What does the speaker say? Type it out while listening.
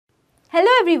Hello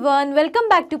everyone, welcome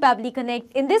back to Pabbly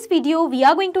Connect. In this video, we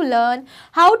are going to learn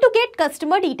how to get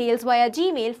customer details via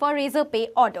Gmail for Razorpay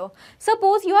order.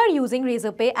 Suppose you are using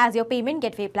Razorpay as your payment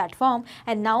gateway platform,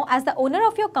 and now as the owner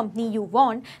of your company, you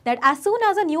want that as soon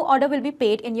as a new order will be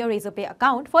paid in your Razorpay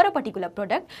account for a particular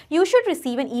product, you should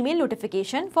receive an email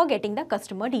notification for getting the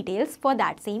customer details for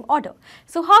that same order.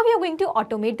 So how we are going to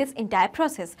automate this entire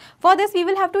process? For this, we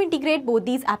will have to integrate both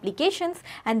these applications,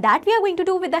 and that we are going to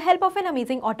do with the help of an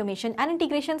amazing automation and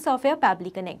integration software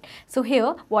Pabbly Connect. So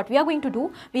here what we are going to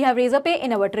do, we have Razorpay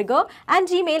in our trigger and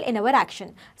Gmail in our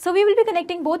action. So we will be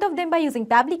connecting both of them by using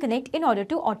Pabbly Connect in order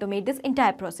to automate this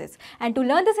entire process. And to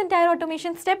learn this entire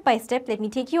automation step by step, let me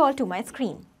take you all to my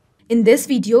screen. In this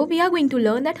video, we are going to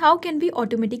learn that how can we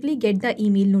automatically get the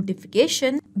email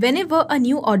notification whenever a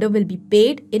new order will be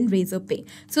paid in Razorpay.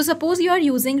 So suppose you are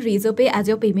using Razorpay as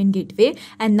your payment gateway,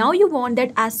 and now you want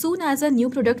that as soon as a new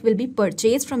product will be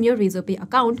purchased from your Razorpay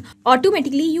account,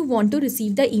 automatically you want to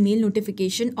receive the email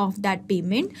notification of that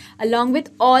payment along with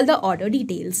all the order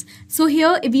details. So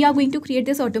here we are going to create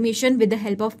this automation with the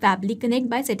help of Pabbly Connect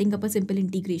by setting up a simple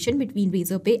integration between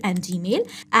Razorpay and Gmail.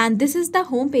 And this is the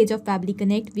home page of Pabbly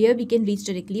Connect, where we can reach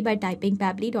directly by typing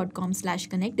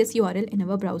pabbly.com/connect, this URL in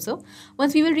our browser.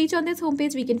 Once we will reach on this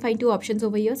homepage, we can find two options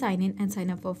over here: sign in and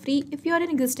sign up for free. If you are an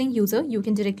existing user, you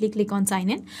can directly click on sign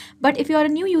in. But if you are a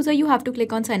new user, you have to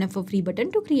click on sign up for free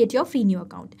button to create your free new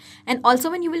account. And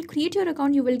also when you will create your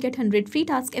account, you will get 100 free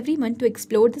tasks every month to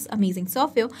explore this amazing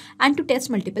software and to test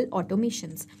multiple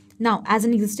automations. Now, as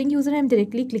an existing user, I am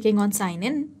directly clicking on sign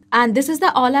in. And this is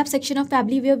the all app section of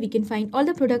Pabbly, where we can find all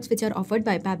the products which are offered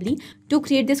by Pabbly. To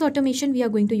create this automation, we are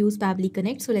going to use Pabbly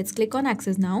Connect. So let's click on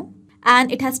access now.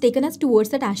 And it has taken us towards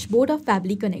the dashboard of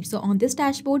Pabbly Connect. So on this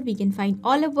dashboard, we can find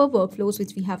all of our workflows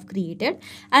which we have created,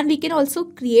 and we can also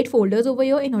create folders over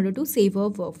here in order to save our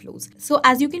workflows. So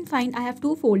as you can find, I have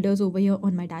two folders over here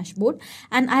on my dashboard,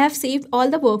 and I have saved all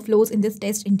the workflows in this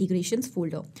test integrations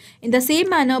folder. In the same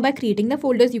manner, by creating the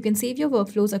folders, you can save your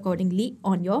workflows accordingly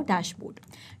on your dashboard.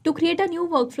 To create a new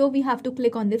workflow, we have to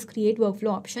click on this create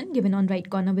workflow option given on right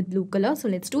corner with blue color. So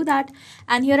let's do that.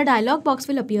 And here a dialog box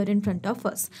will appear in front of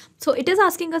us. So it is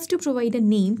asking us to provide a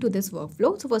name to this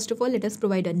workflow. So first of all, let us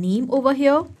provide a name over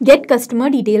here. Get customer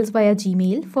details via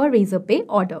Gmail for Razorpay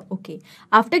order. Okay.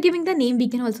 After giving the name, we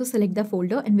can also select the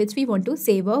folder in which we want to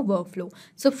save our workflow.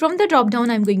 So from the drop down,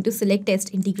 I'm going to select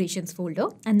test integrations folder,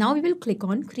 and now we will click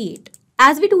on create.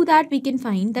 As we do that, we can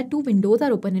find that two windows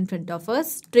are open in front of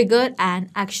us, trigger and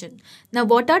action. Now,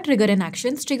 what are trigger and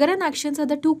actions? Trigger and actions are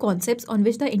the two concepts on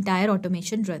which the entire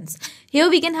automation runs. Here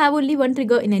we can have only one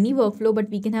trigger in any workflow, but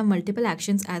we can have multiple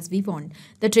actions as we want.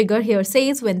 The trigger here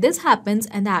says when this happens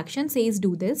and the action says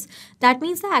do this. That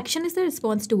means the action is the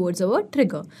response towards our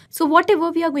trigger. So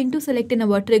whatever we are going to select in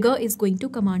our trigger is going to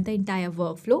command the entire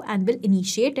workflow and will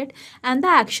initiate it, and the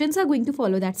actions are going to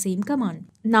follow that same command.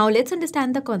 Now let's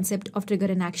understand the concept of trigger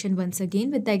and action once again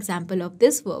with the example of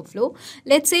this workflow.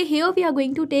 Let's say here we are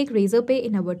going to take Razorpay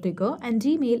in our trigger and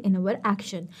Gmail in our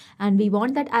action, and we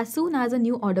want that as soon as a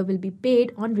new order will be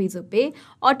paid on Razorpay,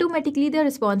 automatically the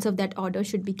response of that order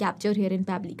should be captured here in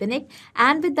Pabbly Connect,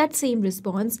 and with that same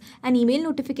response, an email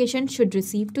notification should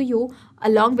receive to you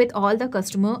along with all the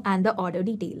customer and the order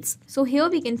details. So here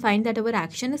we can find that our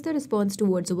action is the response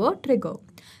towards our trigger.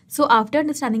 So after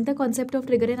understanding the concept of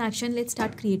trigger and action, let's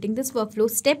start creating this workflow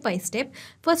step by step.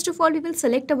 First of all, we will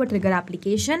select our trigger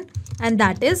application, and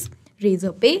that is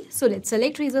Razorpay. So let's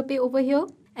select Razorpay over here.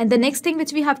 And the next thing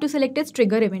which we have to select is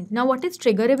trigger event. Now what is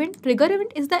trigger event? Trigger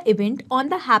event is the event on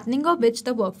the happening of which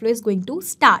the workflow is going to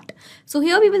start. So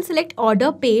here we will select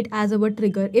order paid as our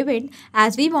trigger event,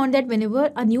 as we want that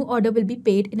whenever a new order will be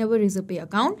paid in our Razorpay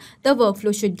account, the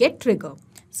workflow should get triggered.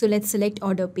 So let's select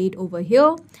order paid over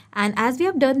here, and as we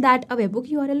have done that, a webhook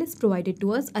URL is provided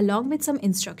to us along with some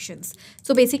instructions.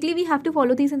 So basically we have to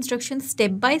follow these instructions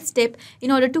step by step in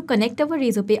order to connect our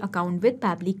Razorpay account with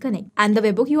Pabbly Connect. And the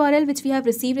webhook URL which we have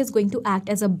received is going to act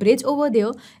as a bridge over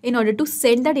there in order to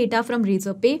send the data from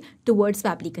Razorpay towards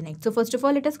Pabbly Connect. So first of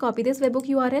all, let us copy this webhook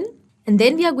URL. And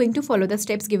then we are going to follow the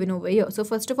steps given over here. So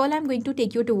first of all, I'm going to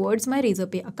take you towards my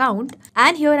Razorpay account,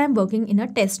 and here I'm working in a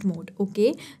test mode.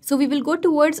 Okay, so we will go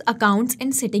towards accounts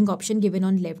and setting option given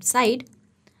on left side,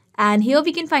 and here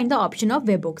we can find the option of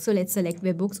webhooks. So let's select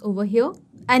webhooks over here.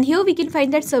 And here we can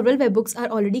find that several webhooks are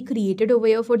already created over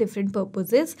here for different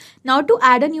purposes. Now to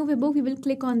add a new webhook, we will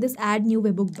click on this add new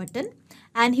webhook button.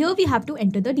 And here we have to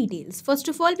enter the details. First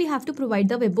of all, we have to provide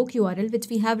the webhook URL which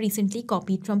we have recently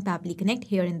copied from Pabbly Connect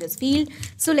here in this field.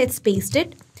 So let's paste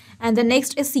it. And the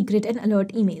next is secret and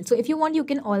alert email. So if you want, you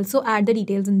can also add the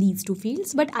details in these two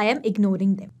fields, but I am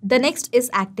ignoring them. The next is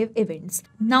active events.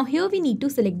 Now here we need to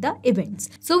select the events.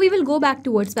 So we will go back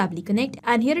towards Pabbly Connect,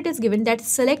 and here it is given that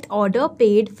select order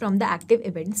paid from the active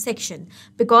events section.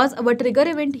 Because our trigger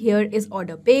event here is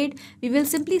order paid, we will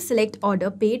simply select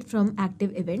order paid from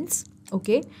active events.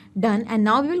 Okay, done. And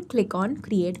now we will click on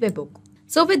create webhook.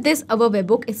 So with this, our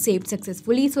webhook is saved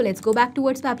successfully. So let's go back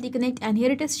towards Pabbly Connect, and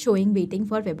here it is showing waiting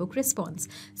for webhook response.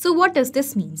 So what does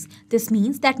this mean? This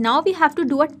means that now we have to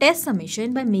do a test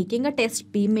submission by making a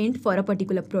test payment for a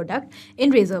particular product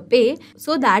in Razorpay,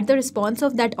 so that the response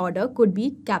of that order could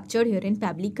be captured here in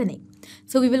Pabbly Connect.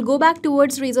 So we will go back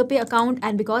towards Razorpay account,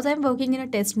 and because I'm working in a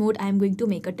test mode, I'm going to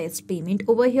make a test payment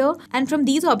over here. And from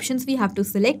these options, we have to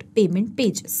select payment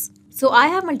pages. So I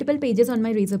have multiple pages on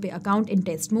my Razorpay account in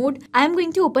test mode. I am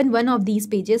going to open one of these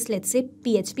pages, let's say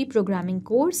PHP programming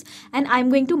course, and I'm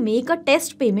going to make a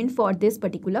test payment for this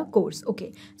particular course.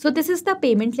 Okay, so this is the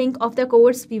payment link of the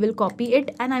course. We will copy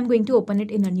it, and I'm going to open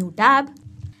it in a new tab.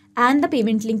 And the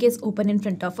payment link is open in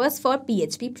front of us for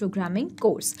PHP programming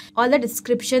course. All the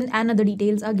description and other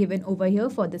details are given over here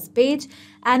for this page,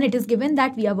 and it is given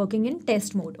that we are working in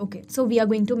test mode. Okay, so we are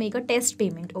going to make a test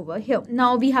payment over here.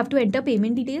 Now we have to enter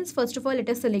payment details. First of all, let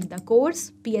us select the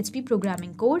course, PHP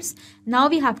programming course. Now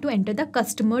we have to enter the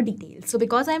customer details. So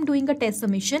because I am doing a test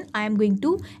submission, I am going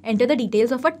to enter the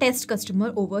details of a test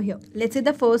customer over here. Let's say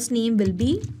the first name will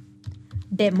be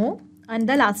demo and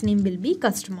the last name will be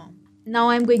customer. Now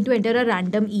I'm going to enter a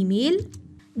random email,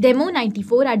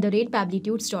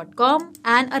 demo94@pabblytudes.com,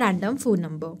 and a random phone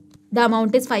number. The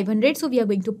amount is 500, so we are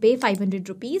going to pay 500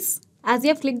 rupees. As we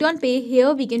have clicked on pay,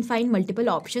 here we can find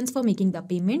multiple options for making the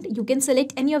payment. You can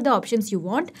select any of the options you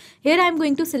want. Here I'm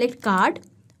going to select card.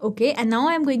 Okay, and now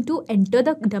I'm going to enter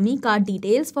the dummy card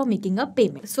details for making a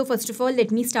payment. So first of all,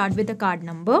 let me start with the card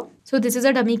number. So this is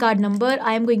a dummy card number.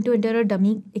 I am going to enter a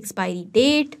dummy expiry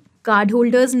date, card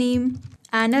holder's name,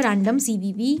 and a random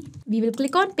CVV. We will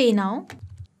click on pay now,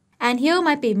 and here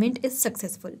my payment is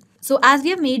successful. So as we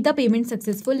have made the payment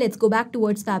successful, let's go back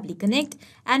towards Pabbly Connect,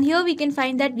 and here we can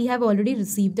find that we have already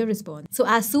received the response. So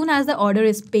as soon as the order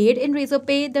is paid in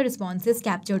Razorpay, the response is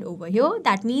captured over here.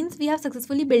 That means we have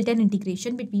successfully built an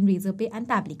integration between Razorpay and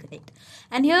Pabbly Connect.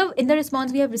 And here in the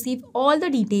response, we have received all the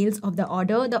details of the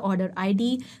order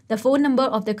ID, the phone number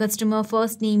of the customer,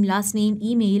 first name, last name,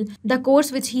 email, the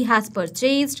course which he has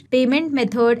purchased, payment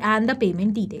method, and the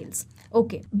payment details.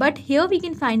 Okay, but here we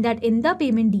can find that in the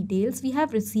payment details, we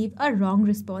have received a wrong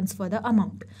response for the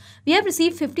amount. We have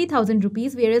received 50,000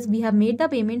 rupees, whereas we have made the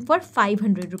payment for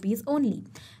 500 rupees only.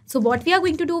 So what we are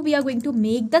going to do, we are going to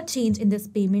make the change in this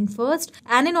payment first.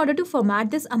 And in order to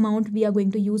format this amount, we are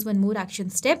going to use one more action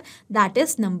step, that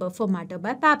is number formatter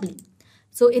by Pabbly.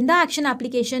 So in the action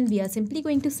application, we are simply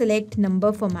going to select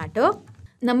number formatter.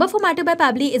 Number formatter by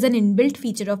Pabbly is an inbuilt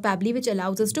feature of Pabbly which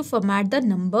allows us to format the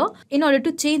number in order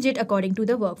to change it according to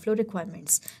the workflow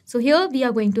requirements. So here we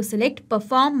are going to select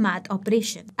perform math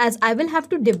operation, as I will have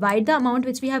to divide the amount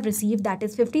which we have received, that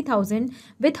is 50,000,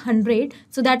 with 100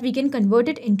 so that we can convert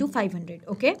it into 500.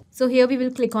 Okay, so here we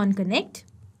will click on connect.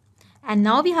 And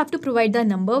now we have to provide the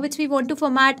number which we want to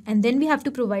format, and then we have to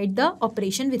provide the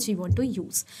operation which we want to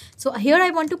use. So here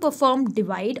I want to perform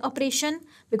divide operation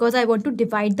because I want to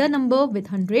divide the number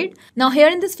with 100. Now here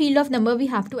in this field of number, we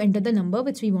have to enter the number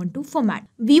which we want to format.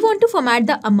 We want to format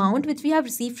the amount which we have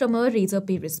received from our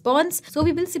Razorpay response. So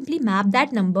we will simply map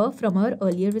that number from our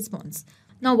earlier response.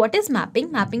 Now what is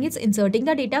mapping? Mapping is inserting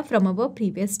the data from our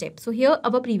previous step. So here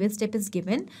our previous step is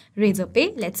given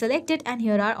Razorpay. Let's select it, and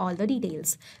here are all the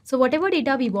details. So whatever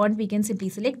data we want, we can simply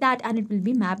select that and it will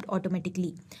be mapped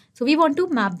automatically. So we want to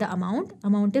map the amount.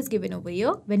 Amount is given over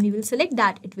here. When we will select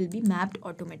that, it will be mapped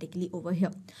automatically over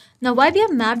here. Now why we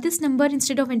have mapped this number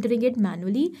instead of entering it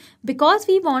manually? Because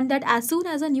we want that as soon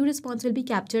as a new response will be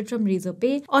captured from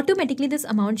Razorpay, automatically this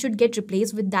amount should get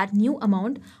replaced with that new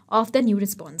amount of the new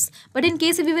response. But in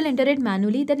case if we will enter it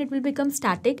manually, then it will become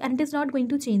static and it is not going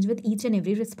to change with each and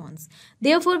every response.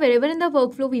 Therefore, wherever in the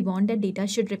workflow we want that data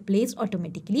should replace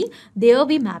automatically, there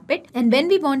we map it. And when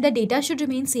we want the data should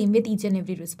remain same with each and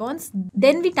every response,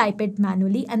 then we type it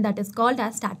manually, and that is called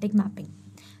as static mapping.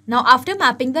 Now after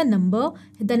mapping the number,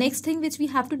 the next thing which we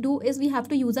have to do is we have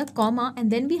to use a comma, and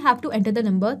then we have to enter the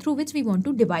number through which we want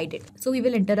to divide it. So we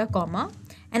will enter a comma,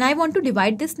 and I want to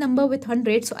divide this number with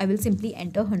 100, so I will simply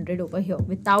enter 100 over here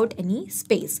without any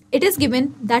space. It is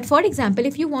given that, for example,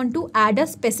 if you want to add a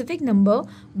specific number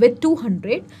with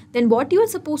 200, then what you are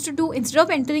supposed to do, instead of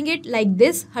entering it like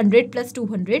this 100 plus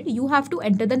 200, you have to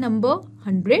enter the number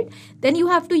 100, then you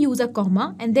have to use a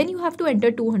comma, and then you have to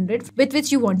enter 200 with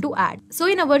which you want to add. So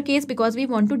in our case, because we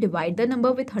want to divide the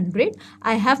number with 100,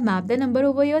 I have mapped the number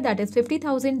over here, that is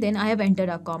 50,000, then I have entered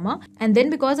a comma, and then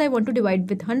because I want to divide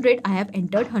with 100, I have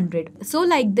entered 100. So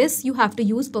like this, you have to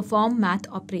use perform math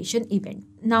operation event.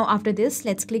 Now after this,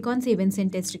 let's click on save and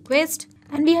send test request.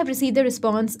 And we have received the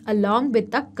response along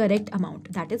with the correct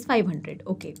amount, that is 500.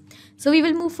 Okay, so we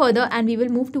will move further and we will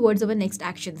move towards our next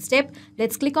action step.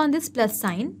 Let's click on this plus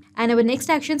sign, and our next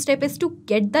action step is to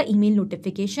get the email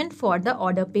notification for the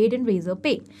order paid in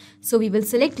Razorpay. So we will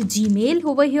select Gmail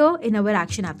over here in our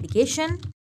action application.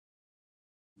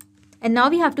 And now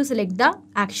we have to select the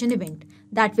action event.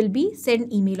 That will be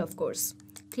send email, of course.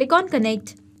 Click on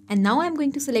connect. And now I'm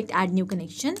going to select add new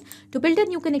connection to build a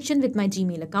new connection with my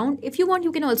Gmail account. If you want,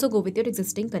 you can also go with your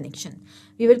existing connection.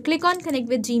 We will click on connect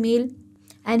with Gmail.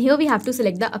 And here we have to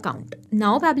select the account.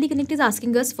 Now Pabbly Connect is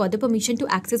asking us for the permission to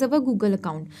access our Google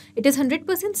account. It is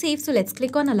 100% safe, so let's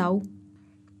click on allow.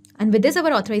 And with this,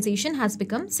 our authorization has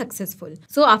become successful.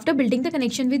 So after building the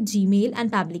connection with Gmail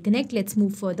and Pabbly Connect, let's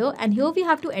move further. And here we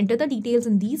have to enter the details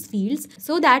in these fields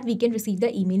so that we can receive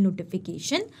the email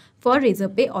notification for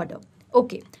Razorpay order.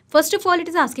 Okay, first of all, it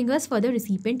is asking us for the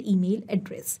recipient email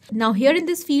address. Now here in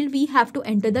this field, we have to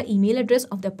enter the email address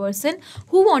of the person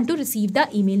who want to receive the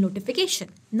email notification.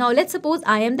 Now let's suppose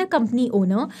I am the company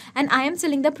owner and I am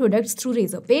selling the products through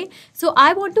Razorpay. So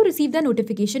I want to receive the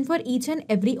notification for each and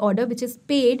every order which is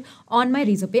paid on my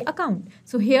Razorpay account.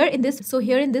 So here in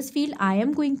this field, I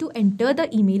am going to enter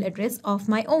the email address of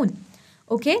my own.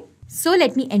 Okay, so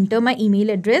let me enter my email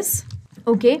address.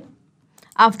 Okay.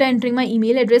 After entering my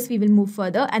email address, we will move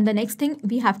further, and the next thing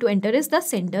we have to enter is the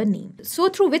sender name. So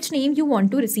through which name you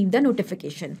want to receive the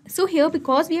notification. So here,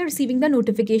 because we are receiving the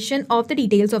notification of the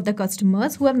details of the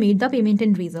customers who have made the payment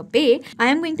in Razorpay, I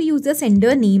am going to use the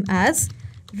sender name as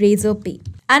Razorpay.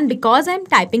 And because I am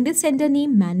typing this sender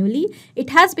name manually, it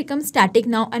has become static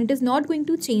now and it is not going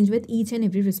to change with each and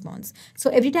every response. So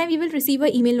every time we will receive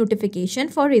an email notification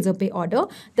for Razorpay order,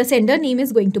 the sender name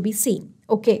is going to be same.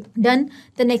 Okay, done.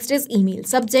 The next is email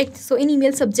subject. So in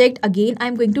email subject, again,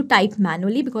 I'm going to type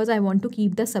manually because I want to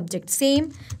keep the subject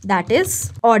same. That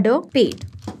is order paid.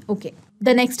 Okay.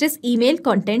 The next is email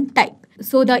content type.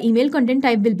 So the email content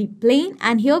type will be plain,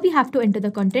 and here we have to enter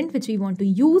the content which we want to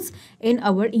use in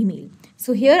our email.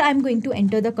 So here I'm going to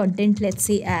enter the content, let's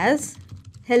say as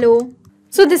hello.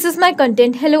 So this is my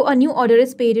content. Hello, a new order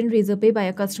is paid in Razorpay by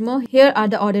a customer. Here are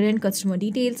the order and customer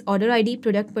details, order ID,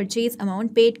 product purchase,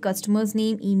 amount paid, customer's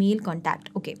name, email, contact.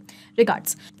 Okay,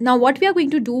 regards. Now what we are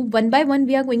going to do, one by one,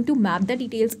 we are going to map the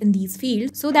details in these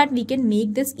fields so that we can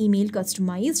make this email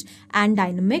customized and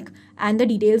dynamic, and the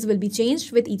details will be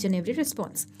changed with each and every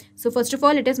response. So first of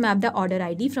all, let us map the order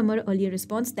ID from our earlier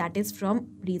response, that is from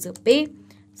Razorpay.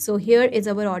 So here is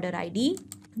our order ID.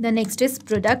 The next is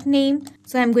product name.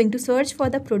 So I'm going to search for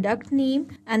the product name,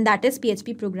 and that is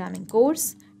PHP programming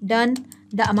course. Done.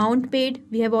 The amount paid.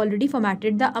 We have already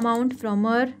formatted the amount from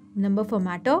our number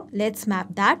formatter. Let's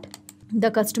map that.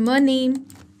 The customer name.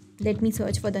 Let me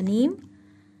search for the name.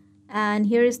 And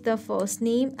here is the first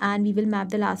name, and we will map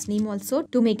the last name also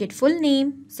to make it full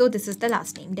name. So this is the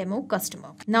last name, demo customer.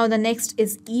 Now the next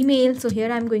is email. So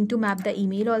here I'm going to map the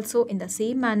email also in the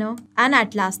same manner, and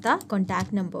at last the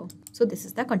contact number. So this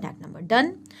is the contact number.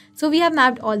 Done. So we have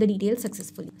mapped all the details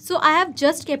successfully. So I have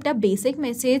just kept a basic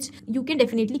message. You can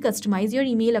definitely customize your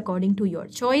email according to your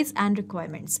choice and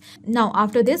requirements. Now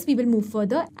after this, we will move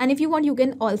further. And if you want, you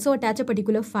can also attach a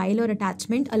particular file or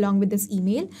attachment along with this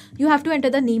email. You have to enter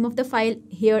the name of the file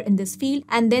here in this field,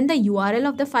 and then the URL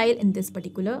of the file in this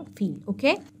particular field.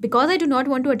 Okay. Because I do not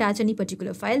want to attach any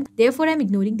particular file, therefore I'm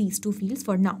ignoring these two fields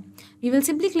for now. We will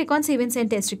simply click on save and send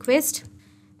test request.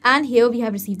 And here we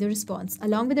have received the response.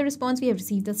 Along with the response, we have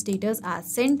received the status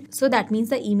as sent. So that means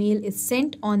the email is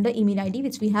sent on the email ID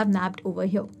which we have mapped over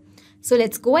here. So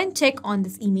let's go and check on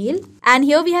this email. And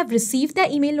here we have received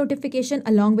the email notification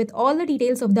along with all the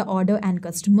details of the order and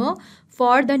customer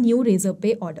for the new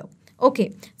Razorpay order.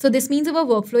 Okay, so this means our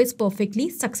workflow is perfectly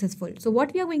successful. So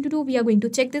what we are going to do, we are going to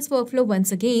check this workflow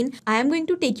once again. I am going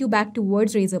to take you back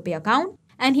towards Razorpay account.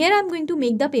 And here I'm going to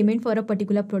make the payment for a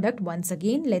particular product once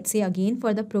again. Let's say again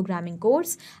for the programming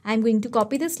course. I'm going to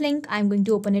copy this link. I'm going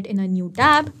to open it in a new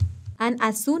tab. and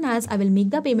as soon as I will make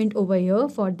the payment over here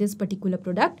for this particular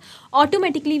product,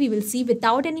 automatically we will see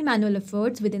without any manual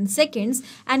efforts within seconds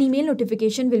an email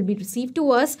notification will be received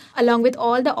to us along with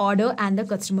all the order and the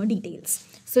customer details.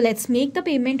 So let's make the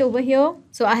payment over here.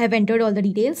 So I have entered all the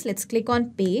details. Let's click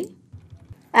on pay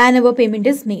and our payment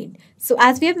is made. So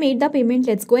as we have made the payment,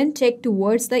 let's go and check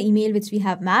towards the email which we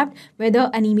have mapped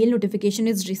whether an email notification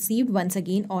is received once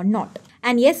again or not.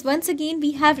 And yes, once again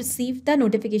we have received the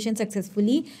notification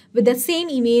successfully with the same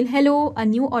email. Hello, a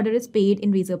new order is paid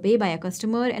in Razorpay by a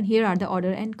customer and here are the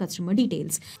order and customer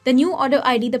details. The new order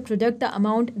ID, the product, the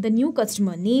amount, the new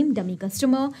customer name, dummy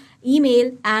customer,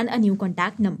 email and a new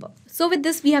contact number. So with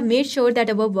this we have made sure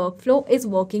that our workflow is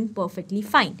working perfectly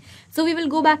fine. So we will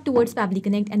go back towards Pabbly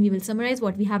Connect and we will summarize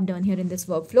what we have done here in this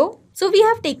workflow. So we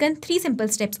have taken 3 simple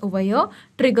steps over here: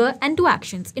 trigger and 2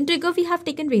 actions. In trigger we have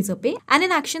taken Razorpay and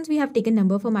in actions we have taken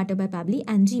number formatter by Pabbly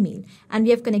and Gmail, and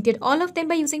we have connected all of them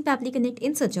by using Pabbly Connect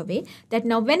in such a way that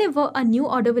now whenever a new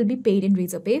order will be paid in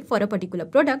Razorpay for a particular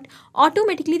product,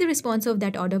 automatically the response of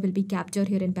that order will be captured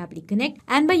here in Pabbly Connect,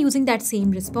 and by using that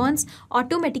same response,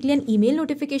 automatically an email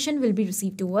notification will be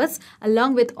received to us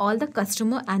along with all the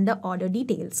customer and the order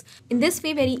details. In this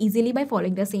way, very easily by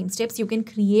following the same steps, you can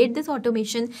create this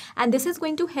automation, and this is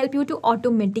going to help you to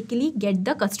automatically get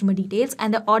the customer details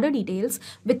and the order details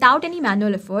without any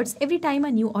manual efforts every time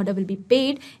a new order will be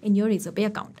paid in your Razorpay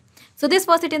account. So this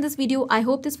was it in this video. I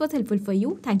hope this was helpful for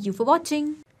you. Thank you for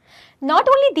watching. Not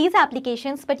only these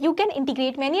applications, but you can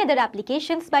integrate many other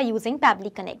applications by using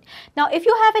Pabbly Connect. Now, if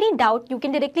you have any doubt, you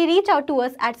can directly reach out to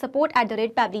us at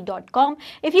support@pabbly.com.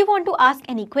 If you want to ask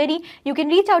any query, you can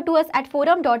reach out to us at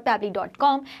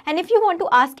forum.pabbly.com. And if you want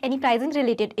to ask any pricing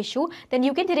related issue, then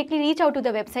you can directly reach out to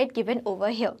the website given over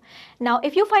here. Now,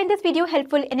 if you find this video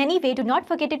helpful in any way, do not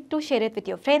forget to share it with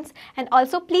your friends. And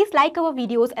also, please like our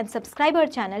videos and subscribe our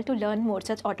channel to learn more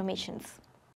such automations.